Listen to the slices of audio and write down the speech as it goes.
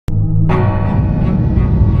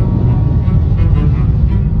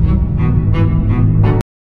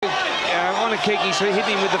kick. He's hit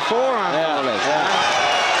him with the forearm. Yeah.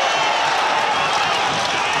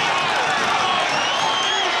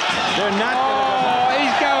 They're not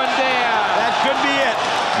he's going down. That could be it.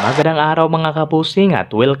 Magandang araw mga kapusing at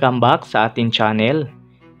welcome back sa ating channel.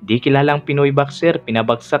 Di kilalang Pinoy boxer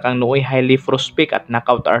pinabagsak ang nooy highly prospect at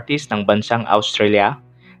knockout artist ng bansang Australia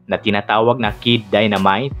na tinatawag na Kid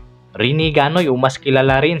Dynamite. Ranee Ganoy o mas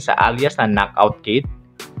kilala rin sa alias na Knockout Kid.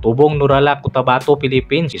 Tubong Nurala, Cotabato,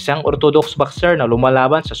 Philippines, isang orthodox boxer na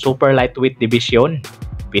lumalaban sa super lightweight division.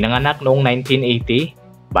 Pinanganak noong 1980.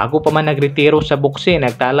 Bago pa man nagretiro sa boxing,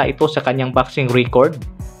 nagtala ito sa kanyang boxing record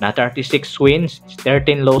na 36 wins,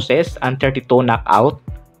 13 losses, and 32 knockout.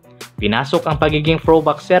 Pinasok ang pagiging pro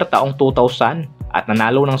boxer taong 2000 at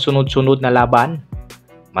nanalo ng sunod-sunod na laban.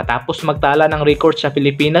 Matapos magtala ng record sa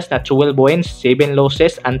Pilipinas na 12 wins, 7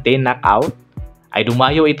 losses, and 10 knockout, ay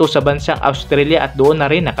dumayo ito sa bansang Australia at doon na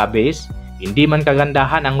rin nakabase. Hindi man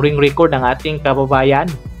kagandahan ang ring record ng ating kababayan,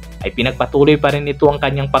 ay pinagpatuloy pa rin ito ang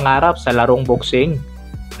kanyang pangarap sa larong boxing.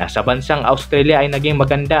 Nasa bansang Australia ay naging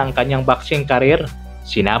maganda ang kanyang boxing career.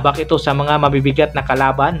 Sinabak ito sa mga mabibigat na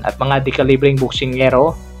kalaban at mga dekalibreng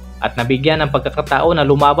boksingero at nabigyan ng pagkakataon na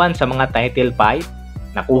lumaban sa mga title fight.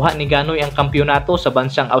 Nakuha ni Ganoy ang kampyonato sa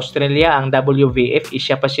bansang Australia ang WVF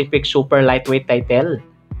Asia Pacific Super Lightweight title.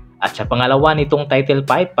 At sa pangalawa nitong title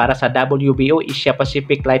fight para sa WBO Asia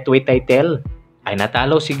Pacific Lightweight title ay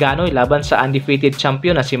natalo si Ganoy laban sa undefeated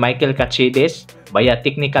champion na si Michael Katchides via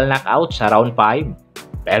technical knockout sa round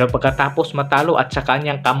 5. Pero pagkatapos matalo at sa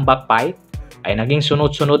kanyang comeback fight ay naging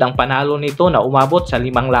sunod-sunod ang panalo nito na umabot sa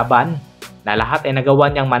 5 laban na lahat ay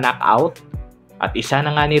nagawa niyang ma-knockout. At isa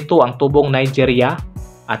na nga nito ang tubong Nigeria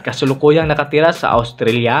at kasulukuyang nakatira sa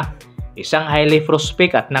Australia. Isang highly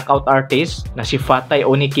prospect at knockout artist na si Fatay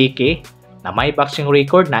Onikiki na may boxing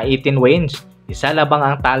record na 18 wins, isa labang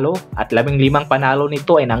ang talo at 15 panalo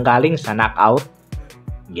nito ay nanggaling sa knockout.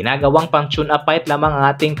 Ginagawang pang tune-up fight lamang ang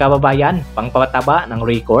ating kababayan, pangpataba ng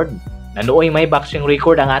record. Na nooy may boxing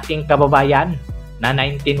record ang ating kababayan na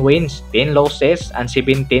 19 wins, 10 losses, and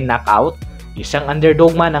 17 knockout. Isang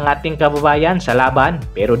underdog man ang ating kababayan sa laban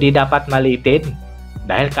pero di dapat maliitin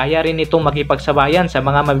dahil kaya rin itong makipagsabayan sa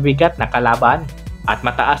mga mabibigat na kalaban at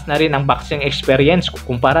mataas na rin ang boxing experience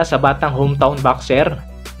kumpara sa batang hometown boxer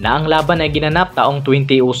na ang laban ay ginanap taong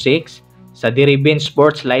 2006 sa Diribin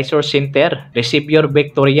Sports Leisure Center, Receiver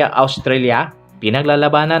Victoria, Australia.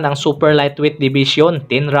 Pinaglalabanan ng Super Lightweight Division,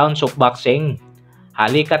 10 rounds of boxing.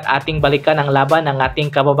 Halika't ating balikan ang laban ng ating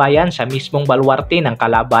kababayan sa mismong baluarte ng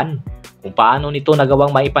kalaban. Kung paano nito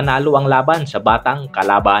nagawang maipanalo ang laban sa batang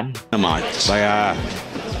kalaban. They are,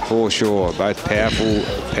 for sure, both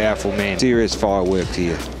powerful men. Serious firework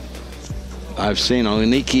here. I've seen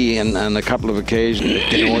Oniki on a couple of occasions.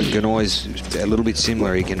 Ganoy's a little bit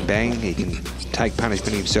similar. He can bang, he can take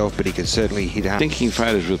punishment himself, but he can certainly hit hard. Thinking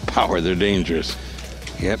fighters with power, they're dangerous.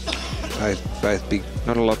 Yep, both big.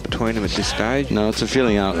 Not a lot between them at this stage. No, it's a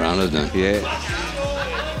feeling out round, isn't it? Yeah.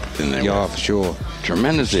 Yeah, for sure.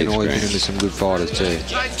 Tremendously Ganoy's been experienced. into some good fighters too.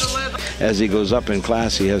 As he goes up in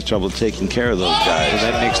class, he has trouble taking care of those To guys.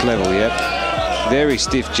 that next level, yep. Very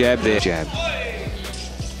stiff jab there. Jab.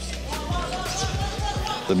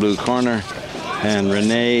 The blue corner, and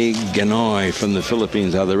Ranee Ganoy from the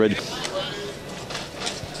Philippines are the red.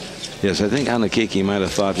 Yes, I think Anakiki might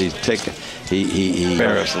have thought he'd take. He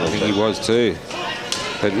embarrassed a I little think he bit. was too.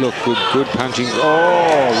 But look, good punching.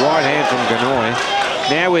 Oh, right hand from Ganoy.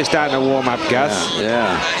 Now we're starting to warm up, Gus.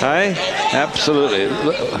 Yeah. Hey? Absolutely.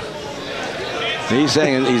 He's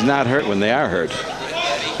saying he's not hurt when they are hurt.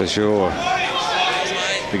 For sure.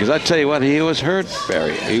 Because I tell you what, he was hurt,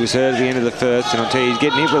 Barry. He was hurt at the end of the first, and I'll tell you, he's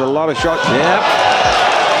getting hit with a lot of shots. Yep.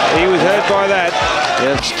 He was hurt by that.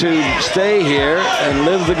 Yes, to stay here and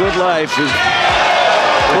live the good life is.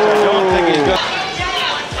 I don't think he's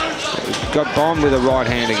got bombed with a right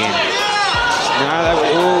hand again. No,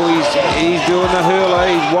 he's doing the hurler.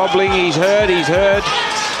 He's wobbling. He's hurt.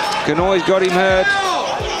 Ganoy's got him hurt.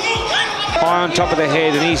 High on top of the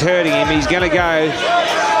head, and he's hurting him. He's going to go.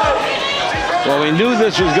 Well, we knew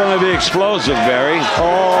this was going to be explosive, Barry.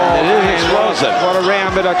 Oh, it is explosive. What a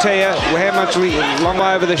round, but I tell you, how much long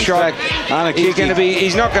over the shot.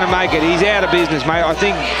 He's not going to make it. He's out of business, mate. I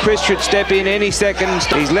think Chris should step in any second.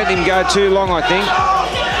 He's letting him go too long, I think.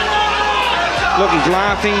 Look, he's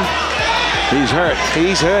laughing. He's hurt.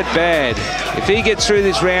 He's hurt bad. If he gets through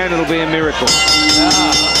this round, it'll be a miracle.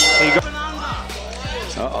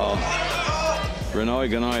 Uh-oh.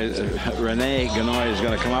 Ranee Ganoy is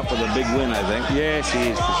going to come up with a big win, I think. Yes, he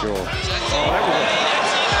is, for sure.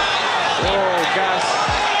 Oh, Gus.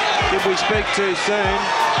 Did we speak too soon?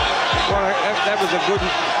 Well, that was a good,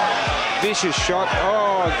 vicious shot.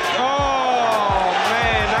 Oh,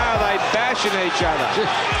 man, are they bashing each other?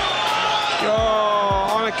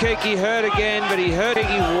 Oh, Nakaya hurt again, but he hurt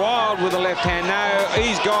wild with the left hand. No,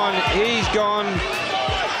 he's gone. He's gone.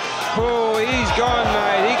 Oh, he's gone,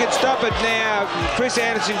 mate. He can stop it now. Chris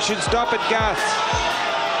Anderson should stop it, Gus.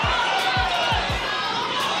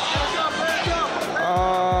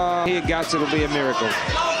 Oh, here, Gus, it'll be a miracle.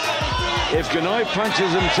 If Ganoy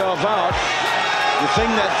punches himself out, the thing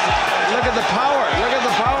that... Look at the power. Look at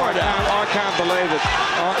the power now. I can't believe it.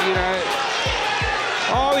 Oh, you know...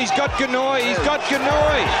 Oh, he's got Ganoy. He's got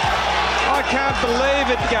Ganoy. I can't believe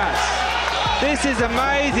it, Gus. This is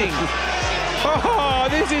amazing. Oh,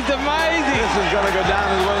 this is amazing. This is going to go down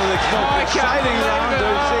as one of the most exciting rounds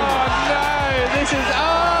we've seen. Oh, no. This is...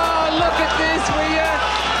 Oh, look at this, will you?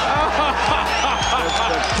 Oh.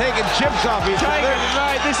 Taking chips off each other.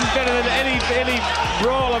 Mate, this is better than any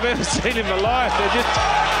brawl I've ever seen in my life. They just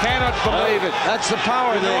cannot believe it. That's the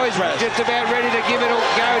power they express. Just about ready to give it a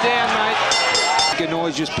go down, mate.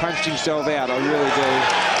 Ganoy's just punched himself out, I really do.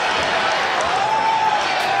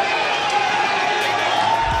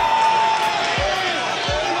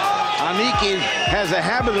 Aniki has a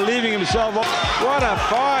habit of leaving himself up. What a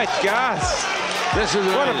fight, Gus. This is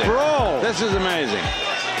amazing. What a brawl. This is amazing.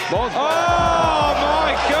 Both. Oh,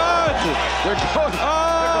 my God. They're both.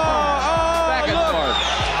 Back and forth.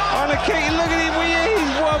 Nakaya, look at him.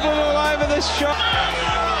 He's wobbling all over the shot.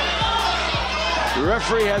 The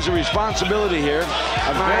referee has a responsibility here,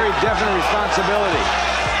 a very definite responsibility.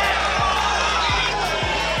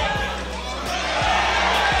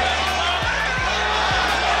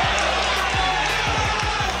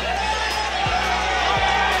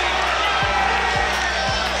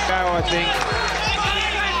 I think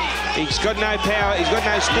he's got no power. He's got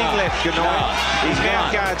no sting left, Ganoy. His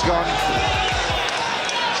mouth guard's gone.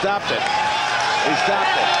 Stopped it. He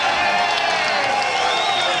stopped it.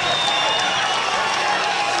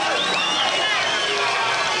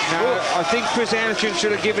 No, I think Chris Anderson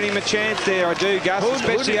should have given him a chance there. I do, Gus,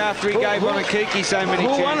 especially after he gave Nakaya so many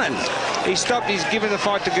chances. Who won it? He stopped. He's given the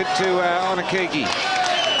fight to Nakaya.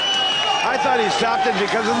 I thought he stopped it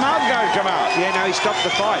because his mouth guard come out. Yeah, no, he stopped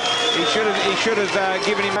the fight. He should have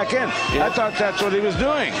given him back in. Yeah. I thought that's what he was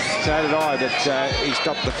doing. So did I, but he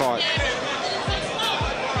stopped the fight.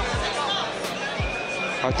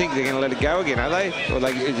 I think they're going to let it go again, are they? Or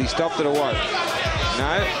has he stopped it or what?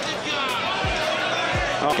 No.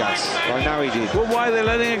 Oh, Gus, I know he did. Well, why are they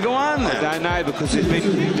letting it go on then? I don't know, because there's been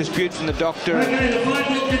a dispute from the doctor. The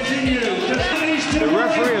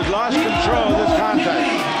referee has lost control of this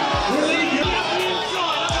contest.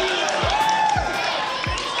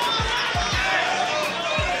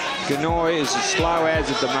 Ganoy is as slow as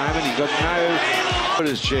at the moment. He's got no... What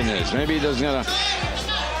his chin is. Maybe he doesn't have a...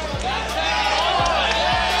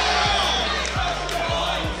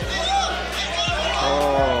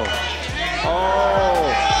 Oh. Oh.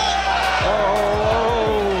 Oh.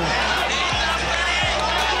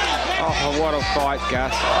 Oh, what a fight,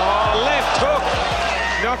 Gus. Oh, left hook.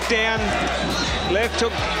 Knockdown. Left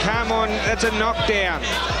hook. Come on. That's a knockdown.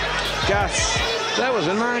 Gus. That was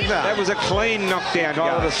a knockdown. That was a clean knockdown.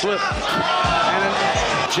 Call it a slip. And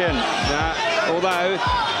a chin. Nah, although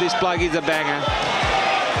this bloke is a banger.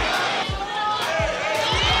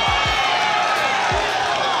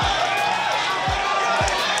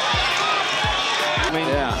 I mean,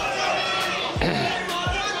 yeah.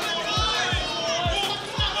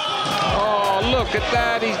 Oh, look at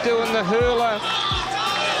that. He's doing the hurler.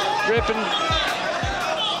 Ripping.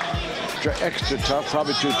 Extra tough,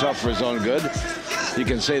 probably too tough for his own good. You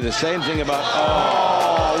can say the same thing about...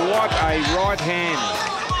 Oh, what a right hand.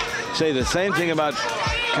 Say the same thing about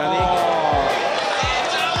Kahit. Oh.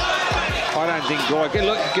 I don't think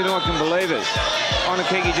Ganoy can believe it.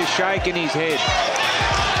 Nakaya just shaking his head.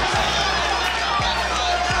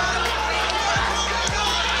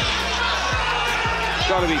 It's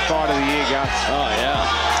got to be fight of the year, Gus. Oh, yeah.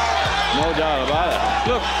 No doubt about it.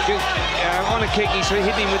 Look, Nakaya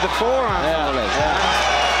hit him with the forearm. Yeah.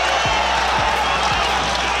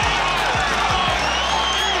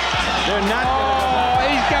 They're not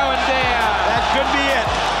he's going down. That could be it.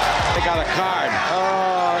 They got a card.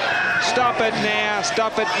 Oh, stop it now.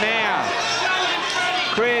 Stop it now.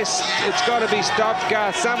 Chris, it's got to be stopped,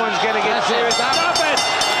 Gus. Someone's going to get serious. Stop it!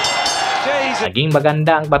 Jesus. Naging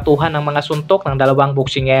maganda ang batuhan ng mga suntok ng dalawang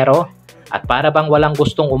boksingero. At para bang walang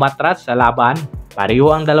gustong umatras sa laban,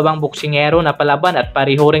 pareho ang dalawang boksingero na palaban at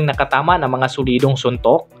pareho ring nakatama ng mga solidong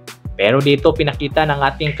suntok. Pero dito pinakita ng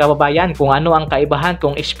ating kababayan kung ano ang kaibahan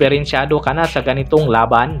kung eksperyensyado ka na sa ganitong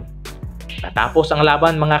laban. Natapos ang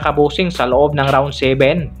laban mga kabusing sa loob ng round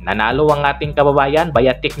 7. Nanalo ang ating kababayan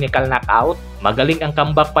via technical knockout. Magaling ang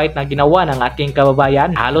comeback fight na ginawa ng ating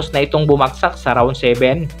kababayan. Halos na itong bumagsak sa round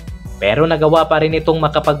 7. Pero nagawa pa rin itong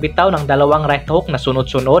makapagbitaw ng dalawang right hook na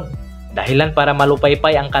sunod-sunod. Dahilan para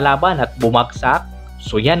malupaypay ang kalaban at bumagsak.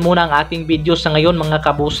 So yan muna ang ating video sa ngayon mga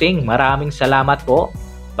kabusing. Maraming salamat po.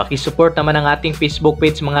 Pakisupport naman ang ating Facebook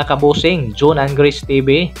page mga kabusing, June and Grace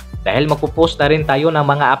TV. Dahil magpo-post na rin tayo ng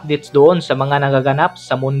mga updates doon sa mga nagaganap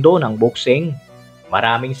sa mundo ng boxing.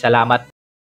 Maraming salamat po.